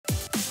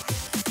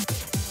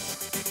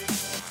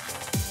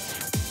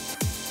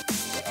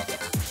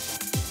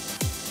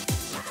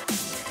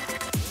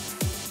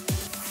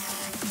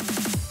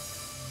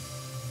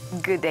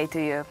Good day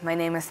to you. My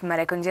name is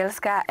Maria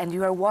Kądzielska and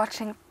you are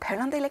watching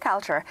Poland Daily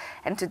Culture,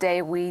 and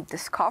today we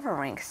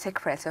discovering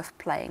secrets of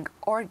playing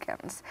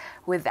organs.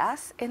 With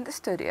us in the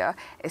studio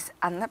is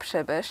Anna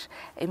Przybysz,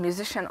 a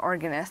musician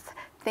organist.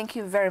 Thank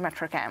you very much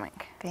for coming.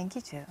 Thank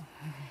you too.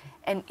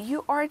 And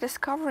you are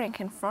discovering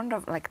in front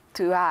of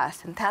to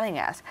us and telling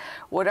us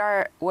what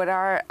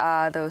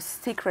are those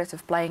secrets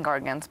of playing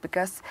organs,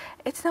 because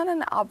it's not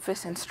an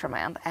obvious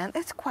instrument and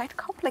it's quite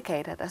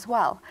complicated as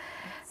well.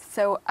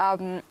 So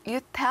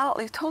you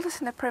told us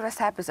in the previous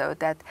episode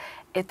that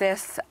it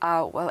is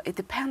it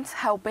depends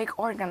how big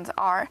organs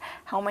are,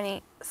 how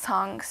many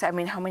songs,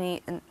 how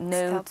many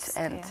notes Stops,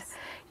 and yes.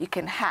 you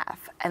can have,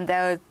 and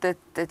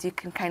that you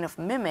can kind of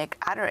mimic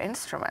other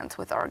instruments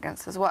with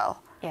organs as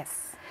well.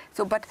 Yes.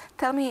 So, but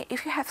tell me,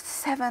 if you have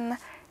 7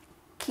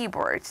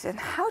 keyboards, then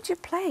how do you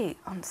play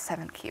on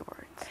 7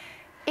 keyboards?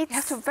 You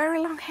have two very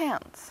long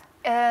hands.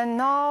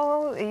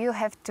 No, you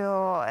have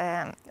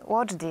to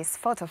watch this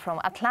photo from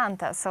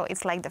Atlanta. So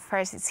it's like the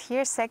first is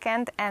here,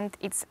 second, and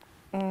it's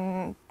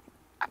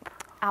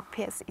up.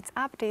 Yes, it's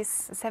up.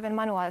 This 7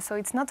 manual. So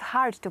it's not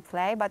hard to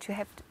play, but you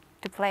have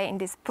to play in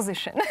this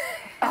position.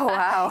 Oh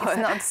wow! It's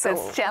not so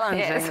That's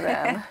challenging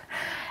then.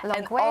 Long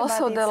And way,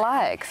 also but the it's-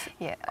 legs.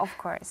 Yeah, of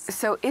course.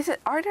 So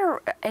are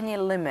there any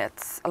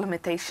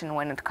limitation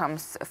when it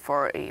comes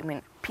for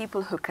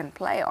people who can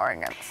play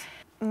organs?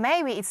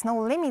 Maybe it's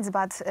no limits,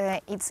 but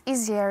it's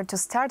easier to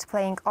start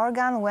playing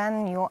organ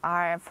when you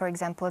are, for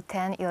example,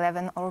 10,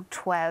 11 or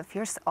 12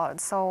 years old.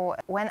 So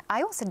when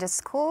I was at the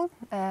school,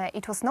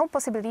 it was no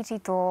possibility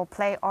to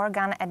play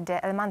organ at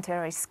the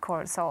elementary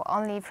school, so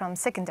only from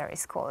secondary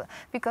school,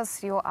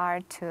 because you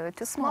are too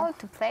small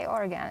to play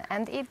organ.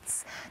 And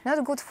it's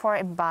not good for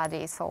a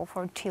body, so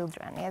for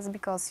children, yes,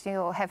 because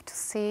you have to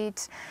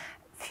sit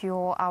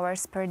few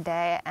hours per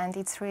day, and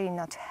it's really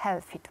not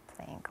healthy to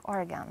playing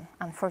organ,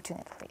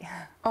 unfortunately.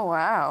 Oh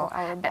wow! For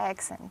our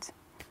backs and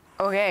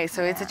Okay,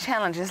 so it's a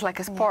challenge. It's like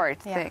a sport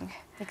yeah, thing.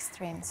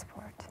 extreme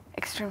sport.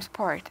 Extreme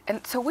sport.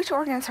 And so which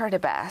organs are the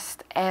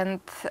best? And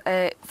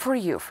for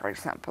you, for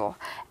example.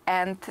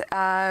 And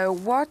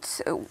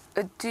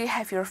do you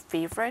have your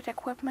favorite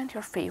equipment,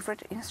 your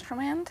favorite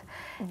instrument?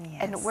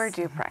 Yes. And where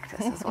do you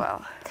practice as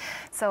well?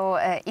 So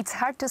it's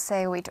hard to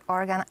say which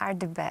organ are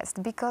the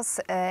best, because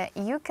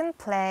you can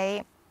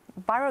play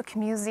Baroque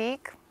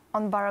music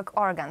on Baroque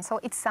organ,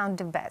 so it sounds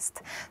the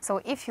best. So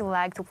if you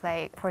like to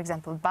play, for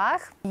example,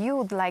 Bach, you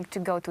would like to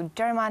go to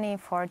Germany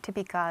for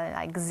typical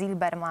like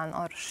Silbermann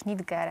or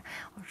Schnitger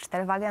or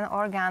Stellwagen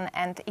organ,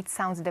 and it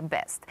sounds the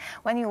best.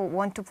 When you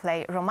want to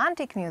play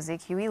romantic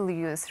music, you will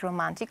use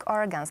romantic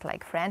organs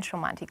like French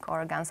romantic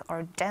organs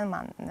or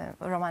German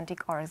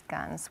romantic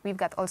organs. We've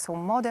got also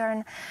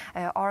modern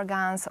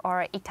organs,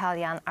 or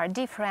Italian are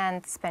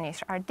different,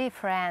 Spanish are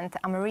different,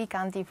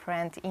 American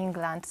different,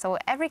 England. So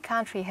every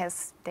country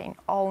has their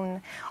own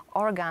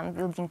organ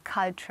building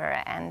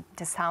culture, and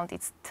the sound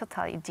is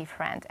totally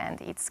different,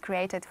 and it's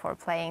created for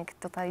playing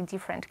totally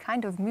different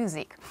kind of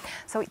music.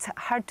 So it's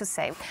hard to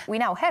say. We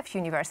now have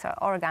universal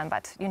organ,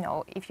 but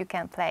if you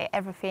can play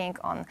everything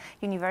on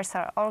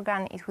universal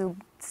organ, it will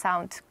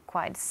sound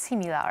quite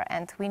similar,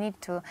 and we need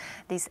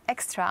this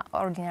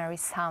extraordinary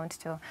sound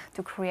to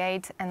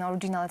create an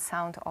original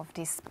sound of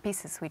these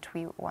pieces which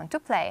we want to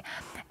play.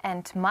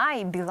 And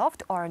my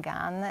beloved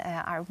organ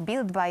are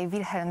built by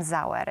Wilhelm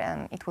Sauer.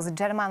 It was a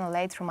German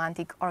late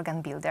romantic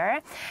organ builder,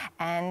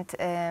 and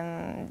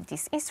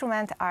these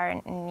instruments are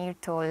near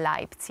to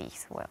Leipzig,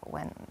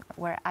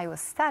 where I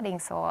was studying.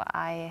 So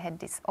I had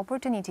this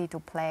opportunity to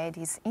play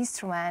this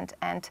instrument,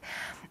 and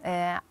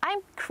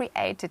I'm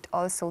created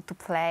also to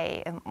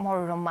play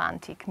more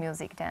romantic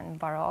music than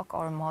Baroque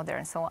or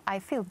modern. So I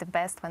feel the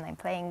best when I'm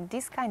playing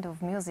this kind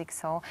of music.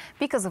 So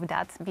because of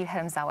that,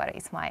 Wilhelm Sauer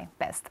is my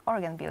best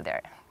organ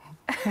builder.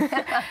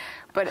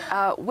 But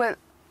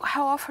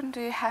how often do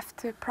you have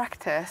to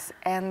practice?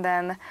 And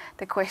then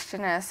the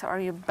question is, are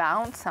you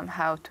bound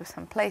somehow to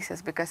some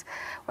places? Because,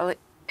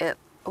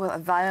 a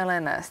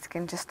violinist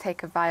can just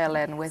take a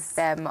violin with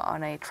them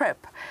on a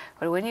trip.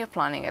 But when you're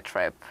planning a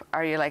trip,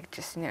 are you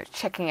just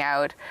checking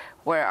out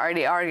where are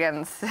the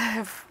organs?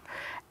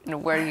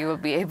 Where you will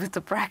be able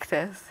to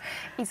practice?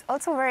 It's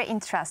also very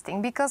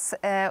interesting, because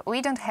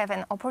we don't have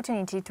an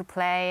opportunity to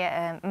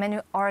play many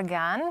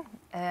organ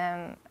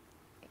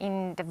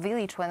in the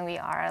village when we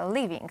are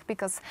living,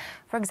 because,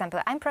 for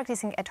example, I'm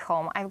practicing at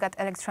home. I've got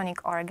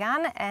electronic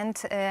organ,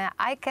 and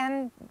I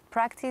can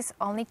practice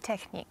only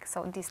technique,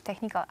 so these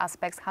technical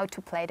aspects, how to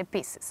play the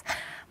pieces.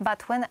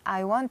 But when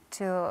I want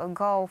to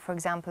go, for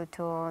example,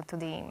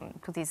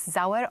 to this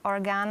Sauer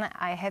organ,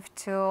 I have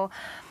to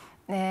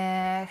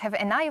have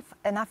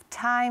enough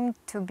time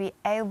to be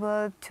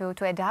able to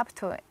adapt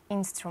to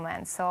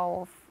instruments.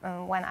 So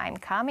when I'm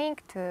coming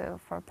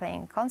for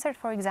playing concert,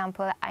 for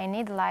example, I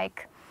need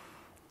like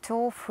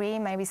 2, 3,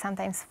 maybe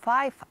sometimes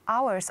 5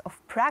 hours of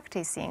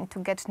practicing to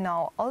get to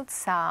know all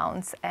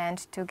sounds and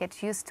to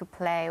get used to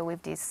play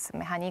with this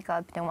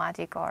mechanical,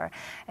 pneumatic or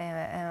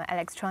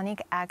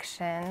electronic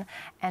action.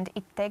 And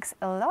it takes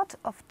a lot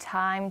of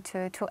time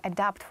to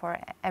adapt for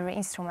every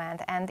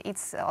instrument. And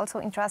it's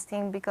also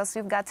interesting because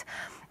you've got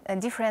a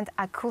different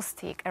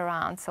acoustic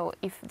around. So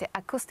if the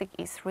acoustic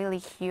is really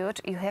huge,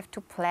 you have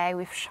to play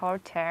with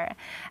shorter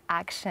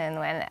action.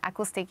 When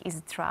acoustic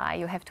is dry,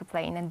 you have to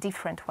play in a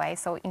different way.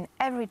 So in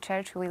every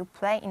church, we will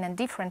play in a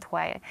different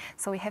way.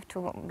 So we have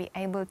to be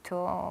able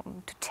to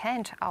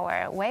change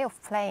our way of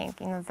playing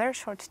in a very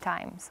short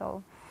time.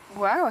 So.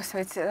 Wow, so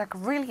it's like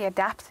really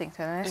adapting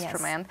to an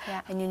instrument, yes,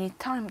 yeah. and you need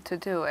time to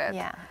do it.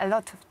 Yeah, a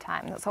lot of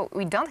time. So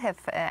we don't have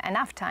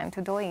enough time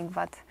to do it,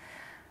 but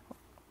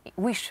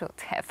we should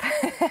have.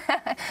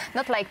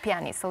 Not like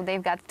pianists, so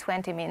they've got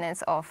 20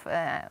 minutes of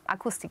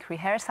acoustic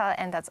rehearsal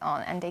and that's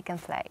on, and they can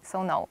play.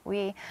 So no,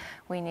 we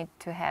need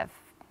to have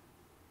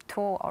 2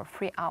 or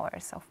 3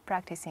 hours of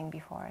practicing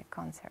before a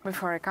concert.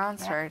 Before a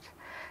concert. Yeah.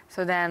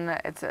 So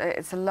then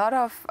it's a lot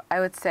of, I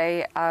would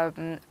say,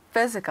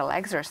 physical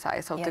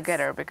exercise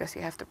altogether, yes. because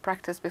you have to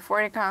practice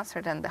before the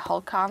concert and the whole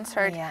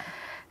concert. Yeah.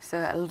 So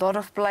a lot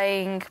of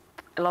playing,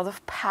 a lot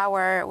of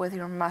power with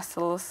your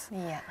muscles.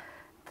 Yeah.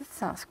 That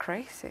sounds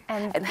crazy.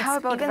 And how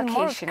about even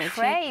vacation? More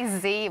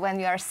crazy when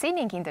you are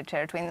singing in the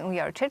church, when we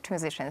are church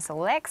musicians. So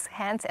legs,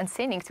 hands, and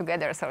singing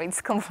together. So it's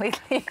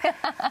completely.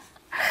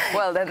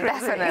 Well, then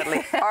crazy.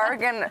 definitely.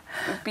 Organ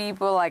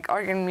people, like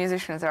organ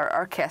musicians, are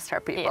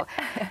orchestra people.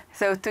 Yeah.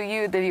 So to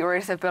you, the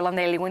viewers of Bell on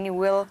Daily, when you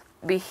will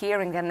be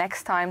hearing the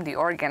next time the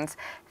organs,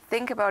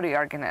 think about the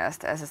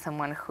organist as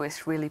someone who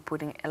is really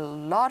putting a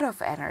lot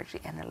of energy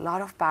and a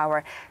lot of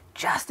power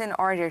just in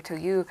order to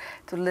you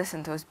to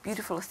listen to those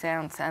beautiful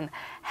sounds and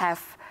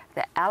have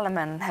the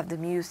element, have the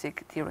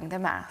music during the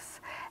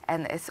Mass.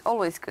 And it's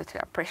always good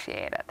to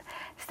appreciate it.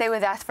 Stay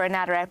with us for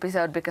another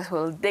episode because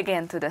we'll dig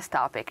into this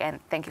topic, and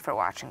thank you for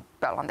watching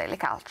Bell on Daily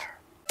Culture.